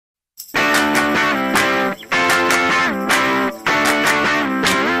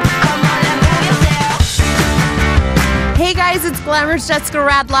guys, it's Glamour's Jessica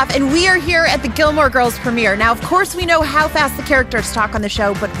Radloff, and we are here at the Gilmore Girls premiere. Now, of course, we know how fast the characters talk on the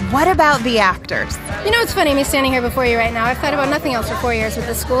show, but what about the actors? You know, it's funny, me standing here before you right now. I've thought about nothing else for 4 years with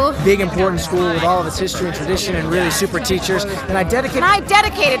this school. Big, important school with all of its history and tradition and really super teachers, and I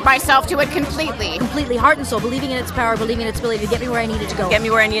dedicated myself to it completely. Completely, heart and soul, believing in its power, believing in its ability to get me where I needed to go. Get me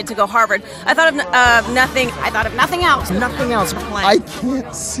where I needed to go, Harvard. I thought of nothing. I thought of nothing else. Nothing else. I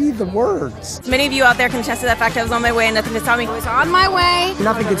can't see the words. Many of you out there can attest to that fact. I was on my way and nothing could stop me. I was on my way.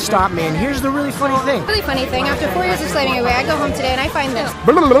 Nothing could stop me, and here's the really funny thing. Really funny thing, after 4 years of slaving away, I go home today and I find this.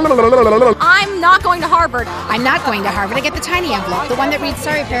 I'm not going to Harvard. I'm not going to Harvard. I get the tiny envelope, the one that reads,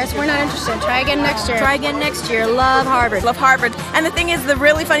 sorry, Paris, we're not interested. Try again next year. Try again next year. Love Harvard. Love Harvard. And the thing is, the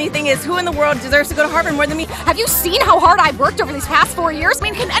really funny thing is, who in the world deserves to go to Harvard more than me? Have you seen how hard I've worked over these past 4 years? I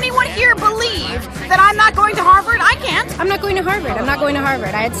mean, can anyone here believe that I'm not going to Harvard? I can't. I'm not going to Harvard. I'm not going to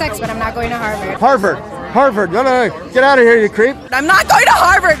Harvard. I had sex, but I'm not going to Harvard. Harvard, no, get out of here, you creep. I'm not going to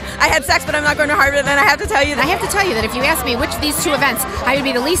Harvard. I had sex, but I'm not going to Harvard. And I have to tell you that if you ask me which of these two events I would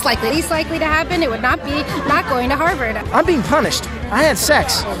be the least likely to happen, it would not be not going to Harvard. I'm being punished. I had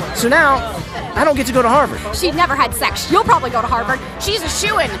sex, so now I don't get to go to Harvard. She never had sex. You'll probably go to Harvard. She's a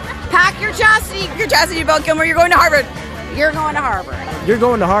shoo-in. Pack your chastity belt, Gilmore. You're going to Harvard. You're going to Harvard. You're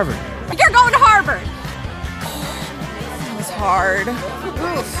going to Harvard. You're going to Harvard. That was hard.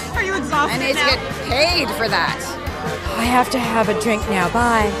 Oof. Are you exhausted? I need to get paid for that. I have to have a drink now.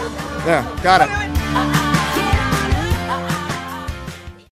 Bye. Yeah, got it.